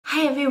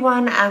Hi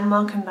everyone and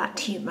welcome back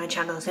to my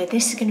channel. So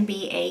this is going to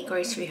be a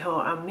grocery haul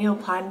and meal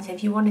plan. So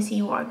if you want to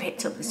see what I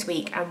picked up this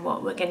week and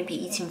what we're going to be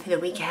eating for the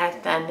week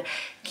ahead, then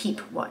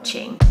keep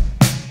watching. So,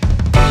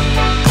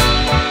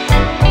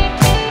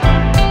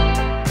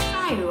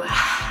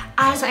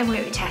 as I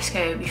work with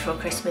Tesco before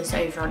Christmas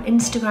over on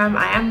Instagram,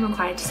 I am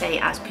required to say,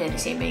 as per the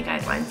CMA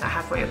guidelines, I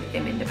have worked with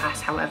them in the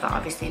past. However,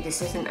 obviously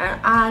this isn't an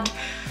ad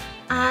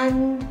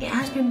and it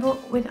has been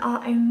bought with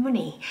our own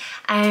money.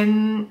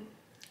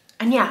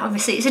 And yeah,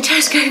 obviously it's a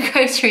Tesco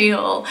grocery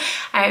haul.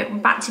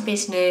 Back to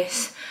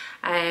business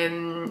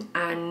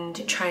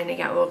and trying to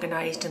get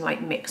organised and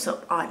like mix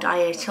up our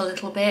diet a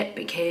little bit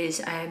because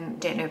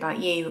don't know about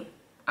you,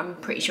 I'm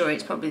pretty sure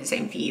it's probably the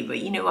same for you, but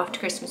you know after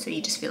Christmas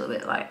you just feel a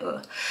bit like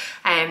ugh.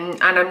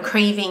 And I'm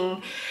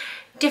craving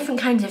different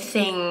kinds of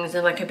things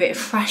and like a bit of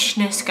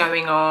freshness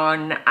going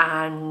on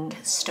and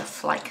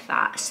stuff like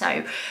that.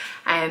 So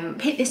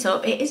picked this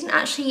up. It isn't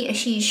actually a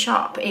huge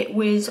shop. It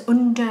was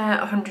under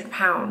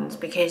 £100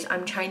 because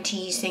I'm trying to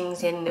use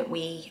things in that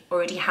we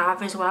already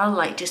have as well,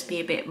 like just be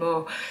a bit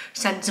more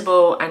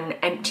sensible and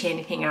empty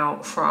anything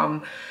out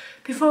from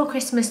before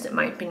Christmas that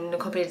might have been in the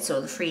cupboards or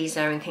the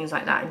freezer and things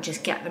like that, and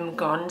just get them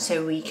gone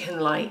so we can,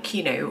 like,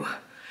 you know,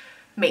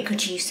 make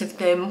good use of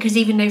them, because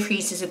even though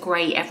freezers are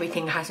great,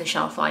 everything has a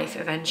shelf life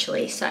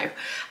eventually. So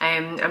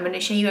I'm going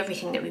to show you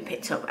everything that we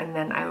picked up and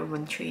then I will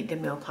run through the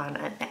meal plan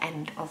at the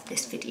end of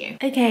this video.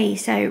 Okay,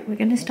 so we're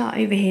going to start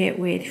over here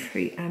with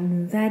fruit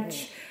and veg.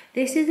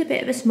 This is a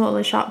bit of a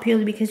smaller shop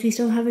purely because we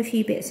still have a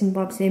few bits and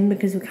bobs in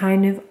because we're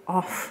kind of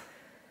off,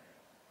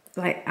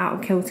 like out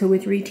of kilter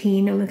with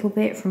routine a little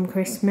bit from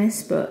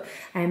Christmas, but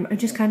I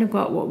just kind of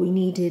got what we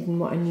needed and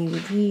what I knew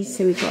we'd use.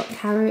 So we've got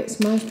carrots,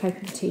 mashed pepper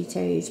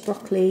potatoes,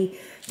 broccoli,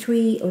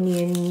 3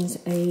 onions,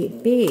 a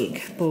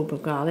big bulb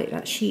of garlic,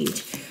 that's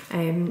huge,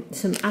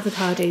 some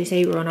avocados,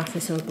 they were on offer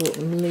so I bought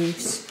them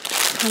loose,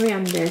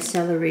 coriander,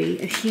 celery,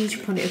 a huge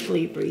punnet of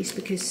blueberries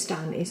because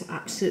Stan is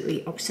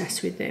absolutely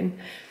obsessed with them.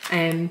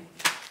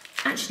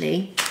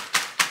 Actually,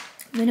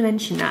 I'm going to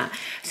mention that.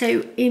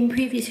 So in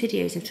previous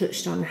videos I've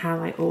touched on how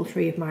like all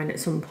 3 of mine at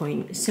some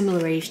point,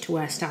 similar age to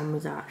where Stan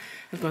was at,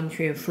 have gone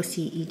through a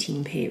fussy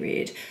eating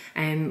period,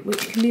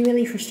 which can be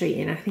really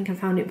frustrating. I think I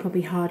found it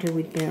probably harder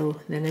with Bill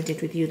than I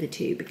did with the other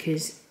 2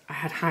 because I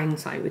had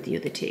hindsight with the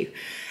other 2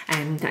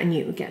 that I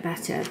knew it would get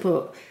better.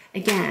 But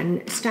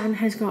again, Stan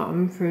has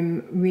gone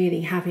from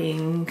really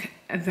having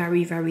a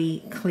very,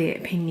 very clear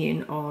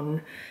opinion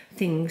on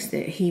things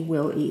that he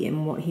will eat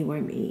and what he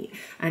won't eat,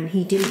 and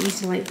he didn't used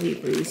to like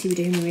blueberries. He would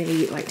only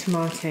really eat like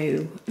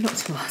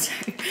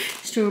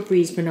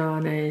strawberries,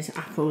 bananas,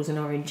 apples and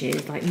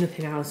oranges, like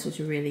nothing else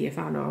was really a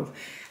fan of.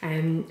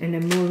 And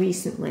then more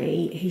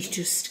recently he's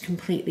just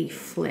completely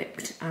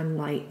flipped, and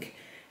like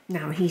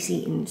now he's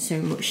eating so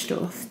much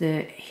stuff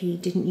that he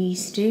didn't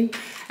used to,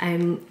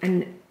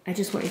 and I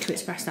just wanted to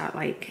express that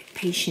like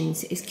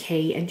patience is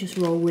key and just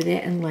roll with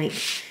it, and like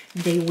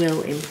they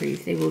will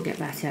improve, they will get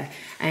better.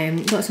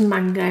 Got some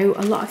mango.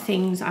 A lot of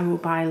things I will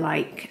buy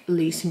like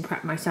loose and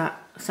prep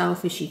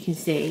myself, as you can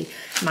see.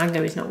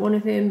 Mango is not one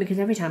of them because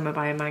every time I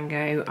buy a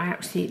mango I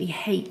absolutely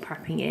hate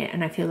prepping it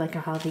and I feel like I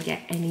hardly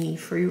get any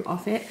fruit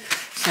off it.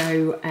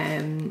 So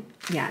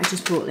yeah, I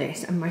just bought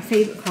this, and my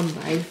favourite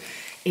combo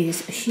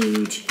is a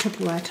huge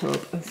Tupperware tub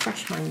of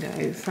fresh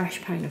mango,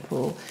 fresh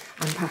pineapple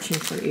and passion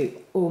fruit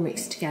all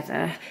mixed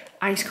together,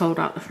 ice cold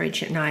out the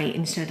fridge at night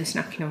instead of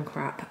snacking on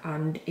crap,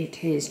 and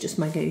it is just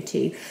my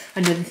go-to.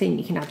 Another thing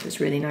you can add that's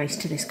really nice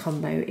to this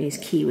combo is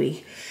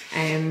kiwi,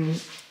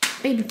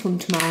 baby plum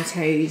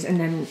tomatoes, and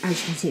then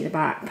as you can see at the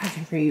back,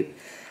 passion fruit,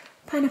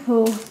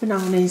 pineapple,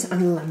 bananas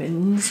and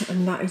lemons,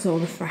 and that is all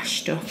the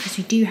fresh stuff because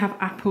we do have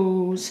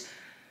apples,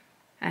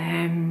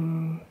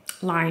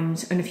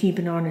 limes and a few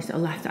bananas that are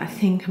left that I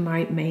think I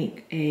might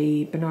make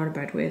a banana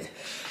bread with.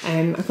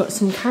 I've got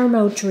some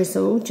caramel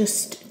drizzle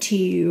just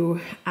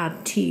to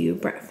add to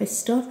breakfast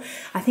stuff.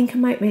 I think I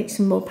might make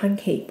some more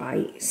pancake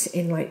bites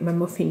in like my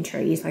muffin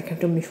trays like I've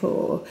done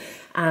before,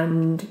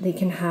 and they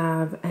can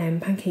have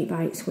pancake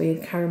bites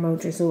with caramel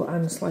drizzle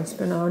and sliced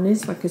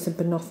bananas, like as a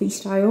banoffee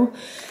style.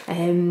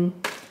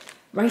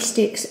 Rice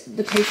sticks,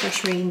 the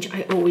Fresh range,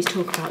 I always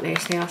talk about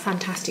this, they are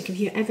fantastic. If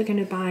you're ever going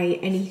to buy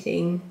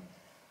anything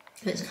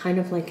that's kind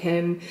of like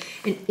an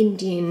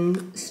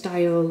Indian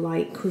style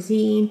like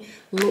cuisine,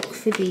 look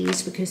for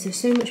these because they're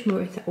so much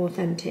more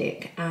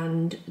authentic,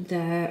 and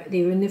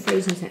they were in the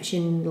frozen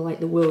section, like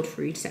the world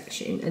food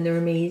section, and they're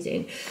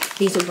amazing.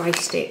 These are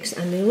rice sticks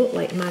and they look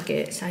like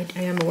maggots, I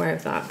am aware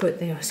of that, but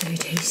they are so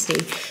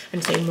tasty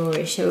and so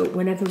nourish. So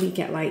whenever we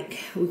get like,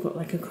 we've got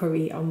like a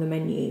curry on the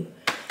menu,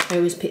 I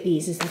always pick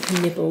these as like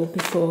a nibble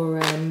before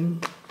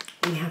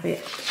we have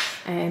it.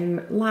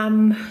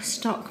 Lamb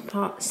stock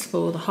pots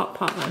for the hot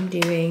pot that I'm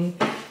doing.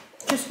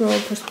 Just raw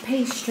crust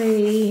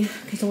pastry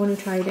because I want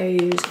to try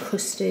those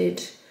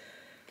custard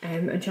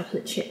and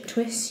chocolate chip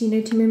twists, you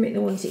know, to mimic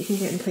the ones that you can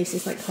get in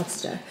places like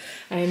Costa.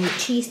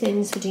 Cheese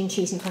thins for doing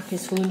cheese and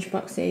crackers for lunch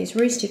boxes,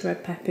 roasted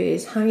red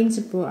peppers. Heinz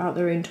have brought out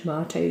their own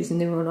tomatoes and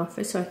they were on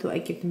offer, so I thought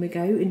I'd give them a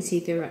go and see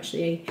if they were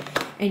actually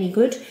any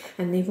good.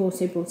 And they've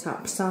also brought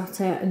out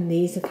passata, and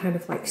these are kind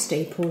of like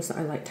staples that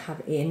I like to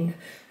have in,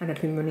 and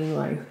I've been running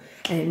low.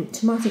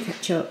 Tomato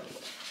ketchup,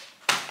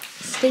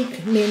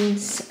 steak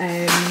mince,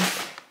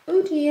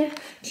 oh dear,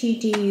 to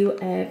do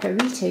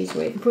burritos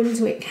with,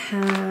 Brunswick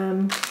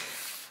ham.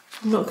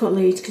 I've not got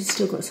loads because I've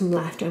still got some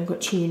left. I've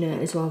got tuna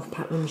as well for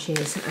packed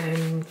lunches.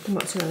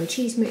 Mozzarella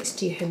cheese mix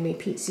to do homemade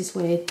pizzas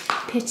with,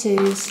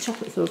 pittas,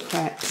 chocolate filled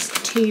crepes,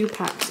 2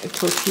 packs of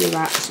tortilla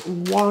wraps,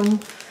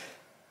 1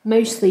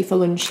 mostly for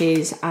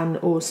lunches and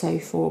also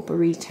for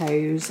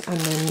burritos, and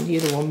then the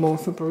other one more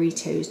for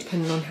burritos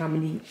depending on how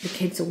many the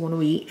kids will want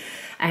to eat.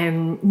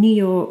 New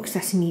York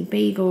sesame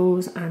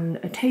bagels and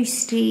a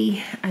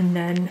toasty, and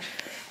then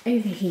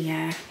over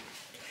here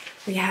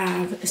we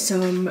have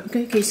some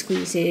go-go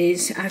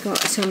squeezes. I got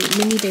some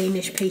mini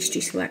Danish pastry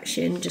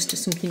selection just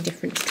as something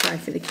different to try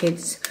for the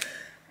kids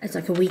as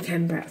like a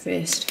weekend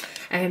breakfast.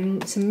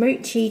 Some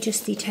mochi,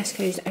 just the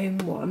Tesco's own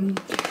one,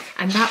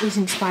 and that was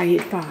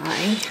inspired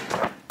by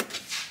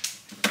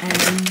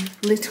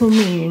Little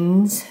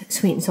Moon's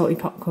sweet and salty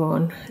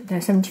popcorn.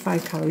 They're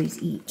 75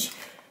 calories each.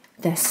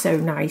 They're so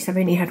nice. I've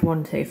only had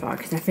one so far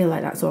because I feel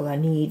like that's all I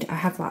need. I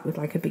have that with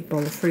like a big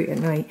bowl of fruit at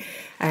night.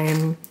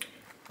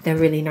 They're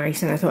really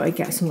nice, and I thought I'd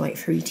get some like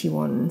fruity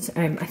ones.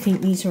 I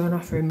think these are on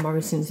offer in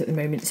Morrison's at the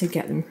moment, so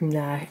get them from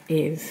there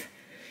if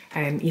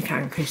you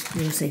can, because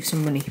you'll save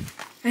some money.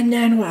 And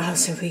then what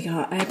else have we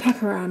got?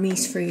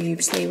 Pepperonis,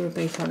 Frubes, they were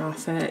both on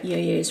offer.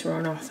 Yo-yos were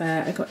on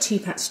offer. I got 2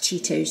 packs of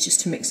Cheetos just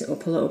to mix it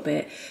up a little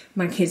bit.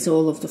 My kids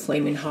all love the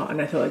flaming hot, and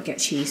I thought I'd get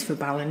cheese for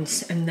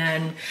balance. And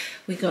then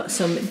we got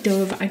some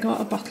Dove. I got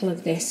a bottle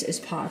of this as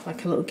part of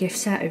like a little gift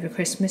set over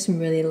Christmas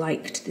and really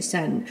liked the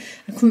scent.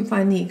 I couldn't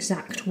find the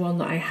exact one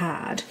that I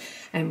had,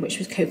 which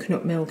was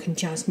coconut milk and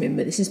jasmine,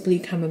 but this is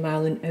blue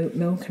chamomile and oat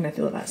milk, and I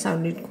thought that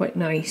sounded quite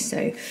nice.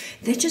 So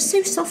they're just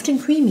so soft and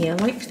creamy. I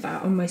liked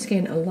that on my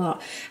skin a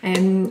lot.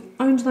 Orange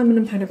lemon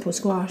and pineapple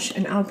squash,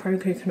 and Alpro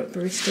coconut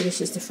barista.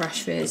 This is the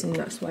fresh version,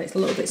 that's why it's a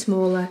little bit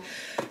smaller.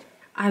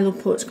 I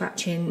love pork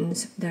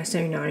scratchings, they're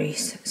so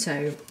nice,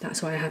 so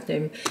that's why I have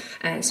them.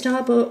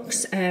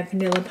 Starbucks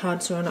vanilla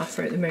pods are on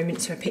offer at the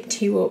moment, so I picked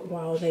 2 up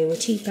while they were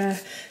cheaper.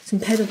 Some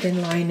pedal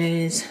bin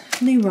liners,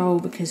 new roll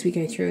because we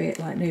go through it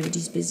like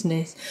nobody's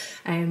business.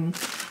 I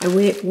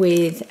work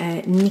with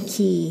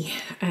Nikki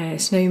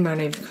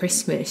Snowman over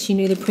Christmas, you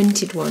know, the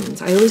printed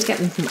ones. I always get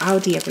them from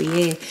Aldi every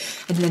year,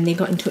 and then they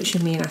got in touch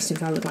with me and asked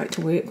if I would like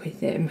to work with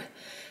them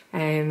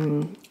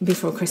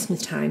before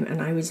Christmas time,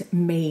 and I was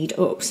made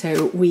up.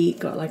 So we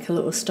got like a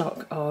little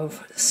stock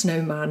of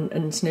snowman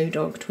and snow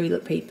dog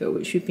toilet paper,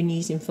 which we've been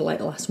using for like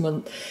the last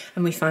month,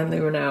 and we finally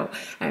run out.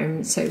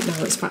 So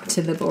now it's back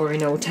to the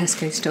boring old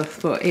Tesco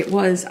stuff, but I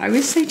was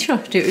so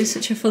chuffed. It was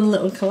such a fun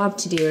little collab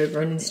to do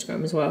over on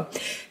Instagram as well.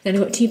 Then I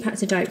got 2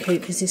 packs of Diet Coke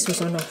because this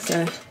was on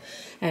offer.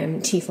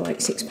 2 for like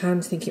 £6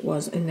 I think it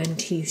was, and then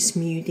 2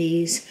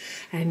 smoothies,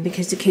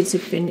 because the kids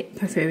have been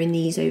preferring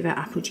these over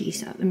apple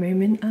juice at the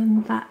moment,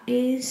 and that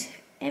is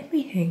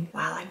everything.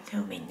 While I'm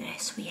filming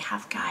this, we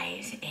have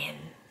guys in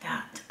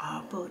that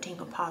are building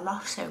up our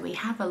loft. So we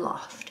have a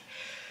loft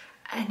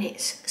and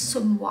it's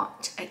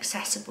somewhat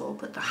accessible,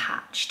 but the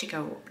hatch to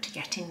go up to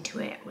get into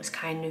it was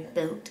kind of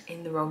built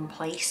in the wrong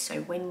place.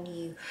 So when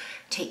you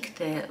take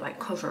the like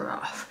cover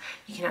off,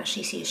 you can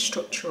actually see a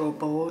structural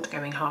board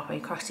going halfway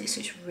across it, so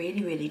it's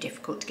really, really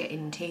difficult to get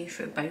into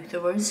for both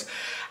of us.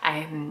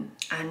 And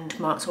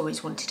Mark's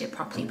always wanted it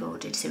properly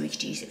boarded so we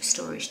could use it for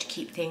storage to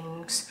keep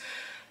things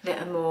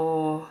that are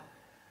more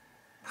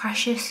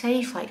pressure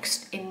safe, like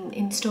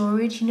in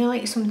storage, you know,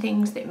 like some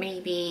things that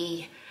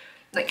maybe,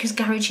 like, because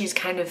garages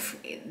kind of,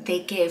 they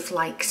give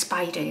like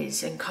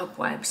spiders and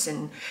cobwebs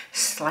and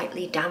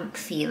slightly damp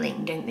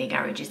feeling, don't they,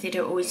 garages? They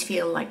don't always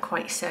feel like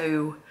quite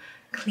so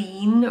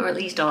clean, or at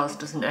least ours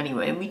doesn't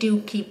anyway, and we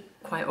do keep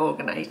quite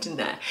organised in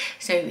there.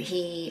 So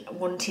he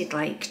wanted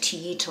like to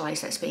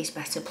utilise that space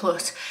better,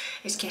 plus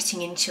it's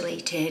getting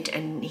insulated,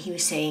 and he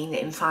was saying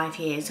that in 5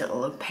 years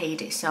it'll have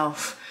paid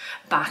itself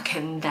back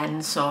and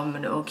then some,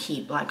 and it'll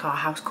keep like our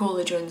house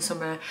cooler during the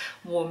summer,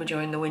 warmer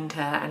during the winter.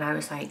 And I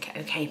was like,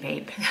 okay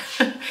babe,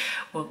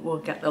 we'll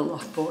get the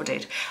loft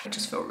boarded. I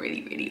just felt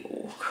really, really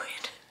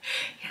awkward.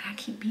 Yeah, I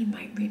keep being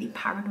like really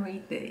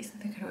paranoid that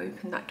they're gonna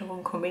open that door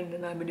and come in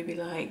and I'm gonna be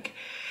like,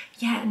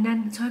 yeah. And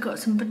then so I got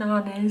some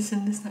bananas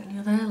and this, that and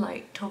the other,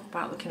 like, talk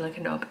about looking like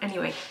a knob.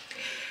 Anyway,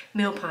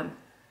 meal plan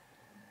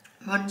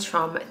runs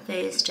from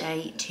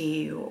Thursday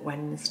to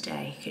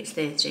Wednesday. It's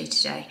Thursday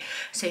today.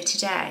 So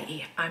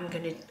today I'm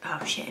gonna,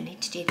 oh shit, I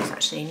need to do this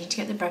actually. I need to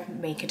get the bread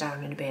maker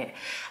down in a bit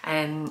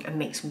and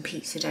make some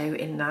pizza dough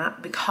in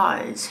that,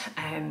 because,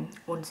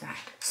 one sec.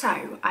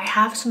 So I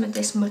have some of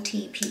this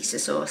Mutti pizza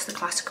sauce, the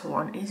classical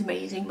one. It's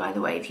amazing, by the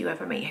way, if you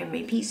ever make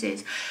homemade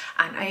pizzas.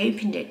 And I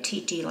opened it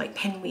to do like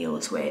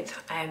pinwheels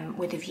with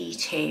a view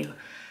to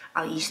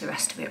I'll use the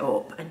rest of it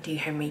up and do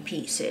homemade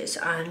pizzas.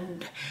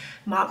 And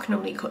Mark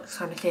normally cooks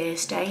on a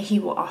Thursday. He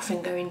will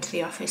often go into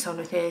the office on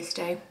a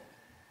Thursday,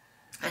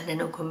 and then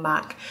he'll come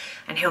back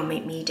and he'll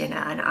make me dinner,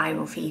 and I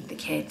will feed the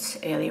kids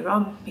earlier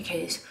on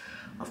because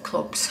of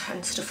clubs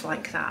and stuff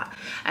like that.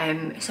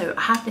 So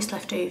I have this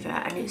left over,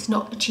 and it's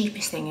not the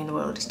cheapest thing in the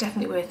world. It's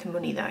definitely worth the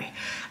money though.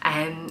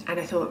 And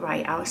I thought,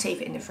 right, I'll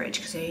save it in the fridge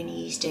because I only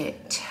used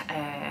it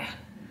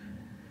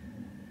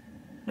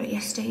not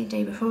yesterday, the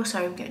day before,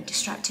 so I'm getting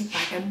distracted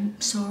by them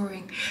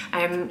soaring.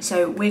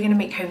 So we're going to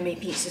make homemade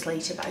pizzas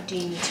later, but I do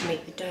need to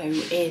make the dough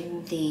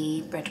in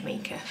the bread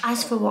maker.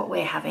 As for what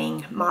we're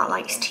having, Mark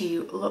likes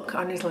to look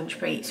on his lunch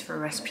breaks for a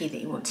recipe that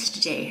he wants to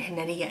do, and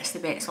then he gets the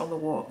bits on the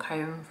walk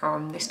home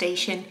from the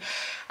station.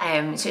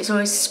 So it's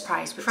always a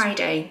surprise. But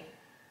Friday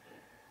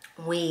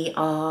we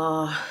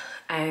are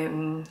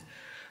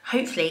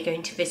hopefully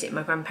going to visit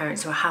my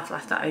grandparents, so I have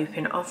left that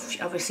open.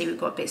 Obviously we've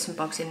got bits and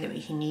bobs in that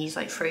we can use,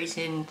 like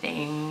frozen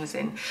things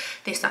and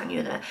this, that and the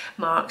other.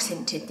 Mark's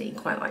hinted that he'd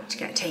quite like to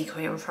get a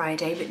takeaway on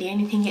Friday, but the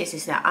only thing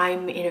is that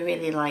I'm in a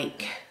really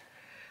like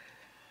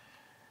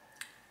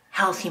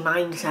healthy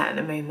mindset at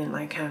the moment.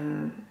 Like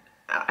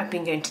I've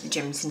been going to the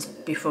gym since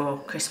before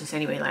Christmas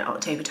anyway, like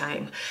October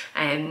time,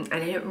 and I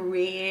don't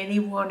really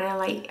want to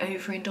like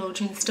overindulge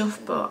in stuff,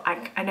 but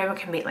I know I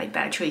can make like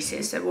better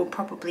choices, so we'll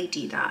probably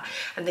do that.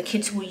 And the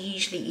kids will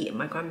usually eat at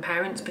my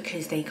grandparents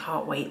because they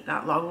can't wait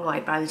that long.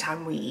 Like by the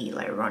time we eat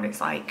later on,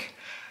 it's like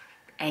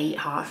 8,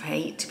 half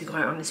 8, to be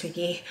quite honest with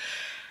you.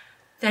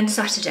 Then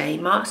Saturday,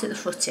 Mark's at the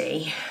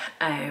footy,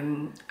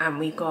 and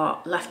we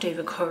got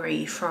leftover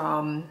curry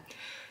from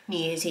New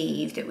Year's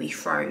Eve that we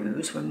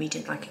froze when we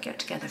did like a get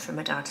together for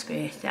my dad's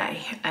birthday,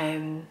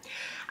 and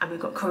we've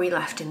got curry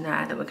left in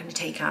there that we're going to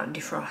take out and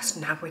defrost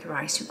and have with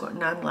rice. We've got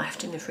naan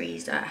left in the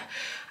freezer.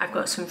 I've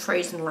got some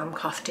frozen lamb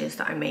koftas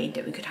that I made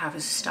that we could have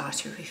as a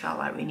starter if we felt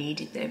like we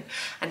needed them.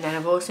 And then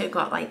I've also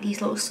got like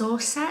these little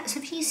sauce sets.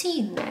 Have you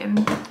seen them?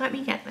 Let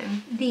me get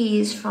them.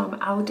 These from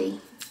Aldi,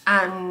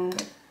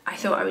 and I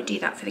thought I would do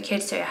that for the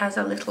kids. So it has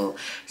a little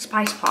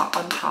spice pot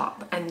on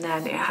top, and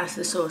then it has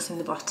the sauce in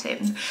the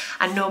bottom.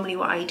 And normally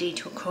what I do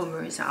to a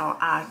korma is I'll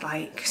add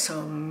like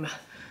some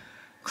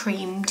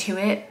cream to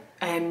it,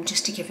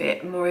 just to give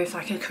it more of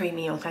like a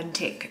creamy,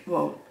 authentic,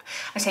 well,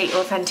 I say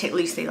authentic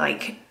loosely,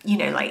 like, you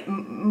know, like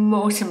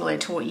more similar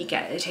to what you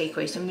get at a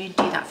takeaway. So I'm going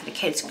to do that for the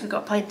kids because we've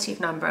got plenty of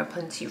naan bread,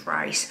 plenty of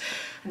rice,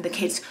 and the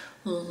kids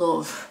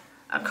love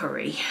a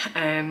curry,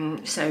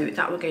 so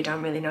that will go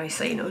down really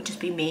nicely, and it'll just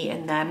be me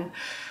and them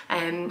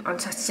on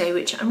Saturday,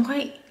 which I'm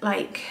quite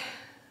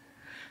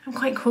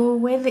cool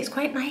with. It's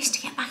quite nice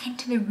to get back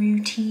into the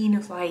routine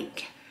of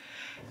like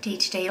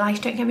day-to-day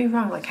life. Don't get me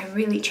wrong, like I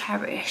really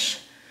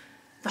cherish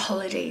the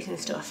holidays and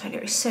stuff, and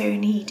it was so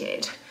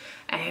needed,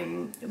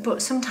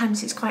 but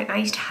sometimes it's quite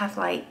nice to have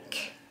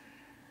like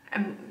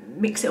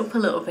mix it up a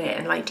little bit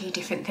and like do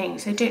different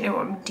things. I don't know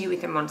what I'm going to do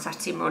with them on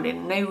Saturday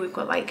morning. No, we've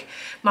got like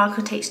Mark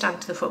will take Stan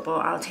to the football,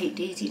 I'll take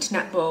Daisy to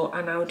netball,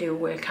 and I'll do a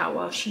workout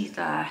while she's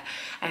there.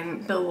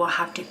 Bill will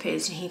have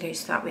dippers and he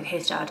goes to that with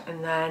his dad,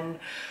 and then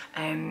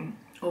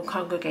we'll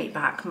congregate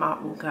back,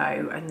 Mark will go,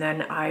 and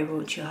then I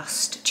will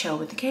just chill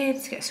with the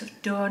kids, get stuff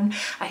done.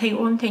 I think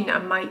one thing that I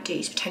might do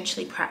is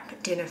potentially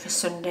prep dinner for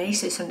Sunday,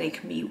 so Sunday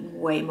can be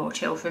way more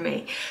chill for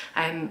me.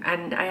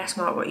 And I asked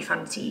Mark what he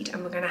fancied,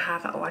 and we're going to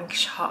have a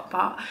Lancashire hot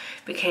pot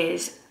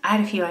because I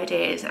had a few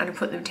ideas and I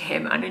put them to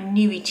him, and I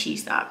knew he'd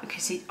choose that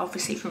because he's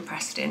obviously from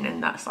Preston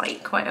and that's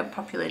like quite a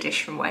popular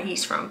dish from where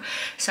he's from.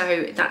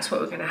 So that's what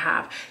we're going to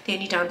have. The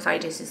only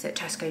downside is that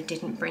Tesco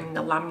didn't bring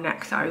the lamb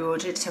neck that I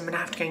ordered, so I'm going to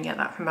have to go and get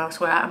that from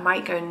elsewhere. I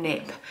might go and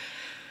nip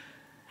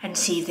and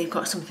see if they've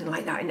got something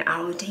like that in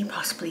Aldi,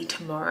 possibly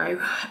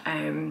tomorrow,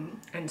 and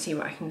see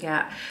what I can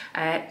get.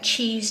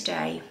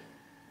 Tuesday,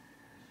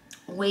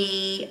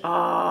 we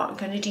are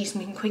going to do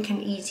something quick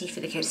and easy for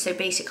the kids. So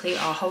basically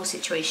our whole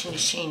situation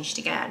has changed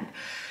again,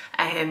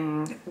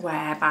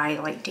 whereby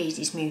like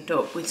Daisy's moved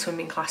up with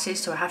swimming classes,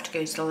 so I have to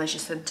go to the leisure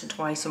centre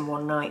twice in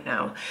one night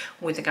now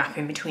with a gap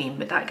in between,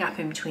 but that gap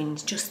in between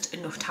is just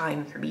enough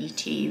time for me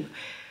to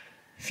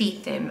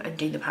feed them and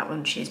do the packed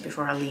lunches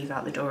before I leave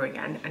out the door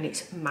again, and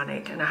it's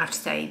manic. And I have to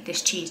say,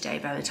 this Tuesday,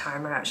 by the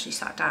time I actually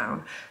sat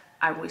down,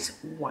 I was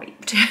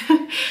wiped.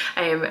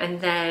 And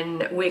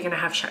then we're going to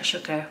have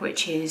Shakshukka,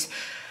 which is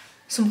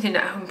something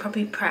that I can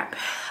probably prep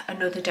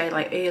another day,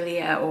 like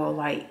earlier, or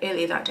like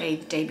earlier that day,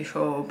 the day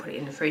before, put it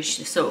in the fridge,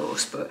 the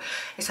sauce. But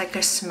it's like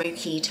a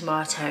smoky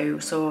tomato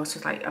sauce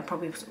with like, I'll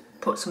probably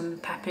put some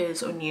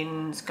peppers,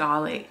 onions,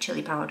 garlic,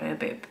 chili powder, a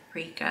bit of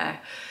paprika,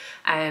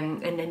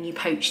 and then you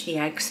poach the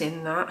eggs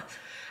in that.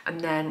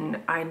 And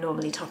then I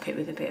normally top it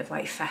with a bit of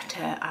like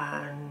feta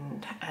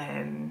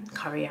and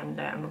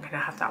coriander, and we're going to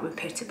have that with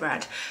pita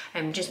bread,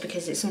 just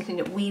because it's something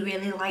that we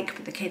really like,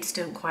 but the kids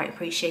don't quite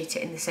appreciate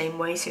it in the same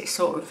way, so it's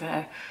sort of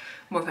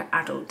more of an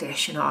adult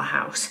dish in our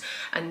house.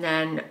 And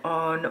then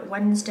on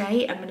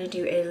Wednesday I'm going to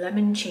do a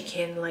lemon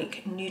chicken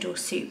like noodle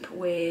soup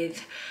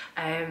with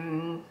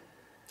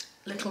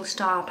little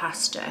star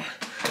pasta,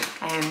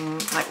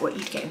 like what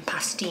you'd get in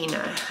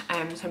pastina.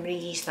 So I'm going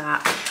to use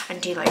that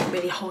and do like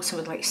really wholesome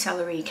with like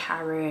celery,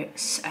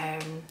 carrots,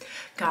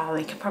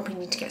 garlic. I probably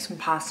need to get some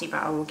parsley,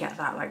 but I will get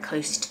that like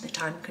closer to the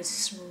time because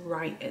it's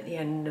right at the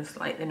end of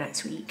like the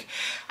next week.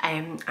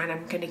 And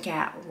I'm going to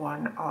get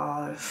one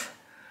of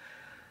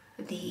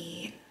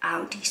the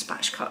Aldi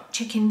spatchcock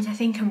chickens, I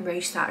think, and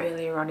roast that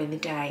earlier on in the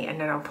day, and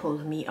then I'll pull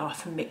the meat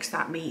off and mix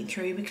that meat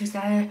through, because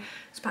their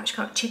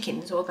spatchcock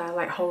chickens, or their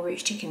like whole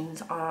roast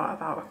chickens, are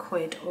about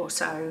 £1 or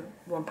so,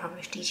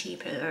 £1.50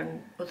 cheaper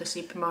than other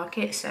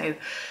supermarkets. So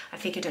I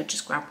figured I'd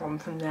just grab one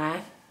from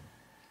there,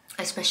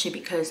 especially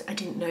because I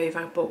didn't know if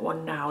I bought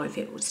one now if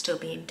it would still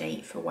be in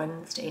date for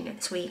Wednesday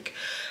next week.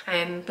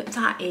 But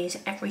that is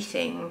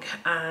everything.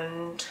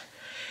 And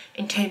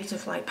in terms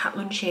of like packed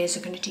lunches,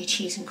 I'm going to do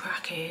cheese and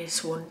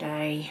crackers one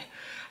day,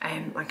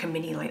 like a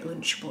mini like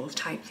Lunchables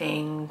type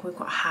thing. We've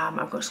got ham,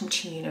 I've got some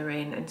tuna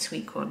in and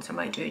sweet corn, so I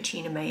might do a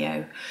tuna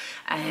mayo.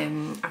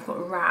 I've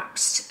got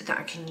wraps that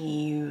I can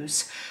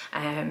use,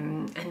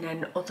 and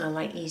then other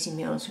like easy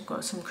meals. We've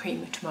got some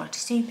cream of tomato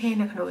soup in.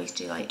 I can always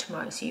do like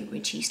tomato soup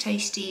with cheese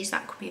toasties.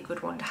 That could be a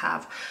good one to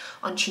have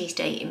on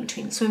Tuesday in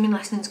between swimming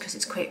lessons, because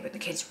it's quick, but the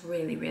kids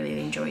really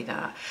enjoy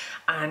that,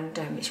 and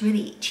it's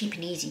really cheap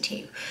and easy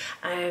too.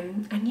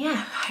 And yeah,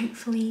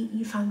 hopefully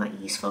you found that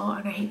useful,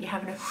 and I hope you're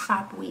having a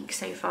fab week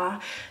so far.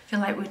 I feel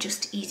like we're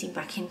just easing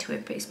back into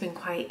it, but it's been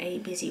quite a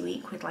busy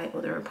week with like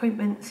other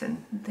appointments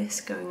and this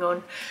going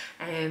on,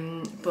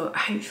 but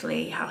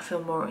hopefully I'll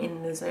feel more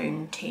in the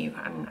zone too,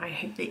 and I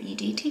hope that you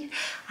do too,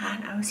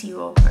 and I will see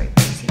you all very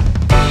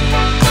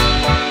soon.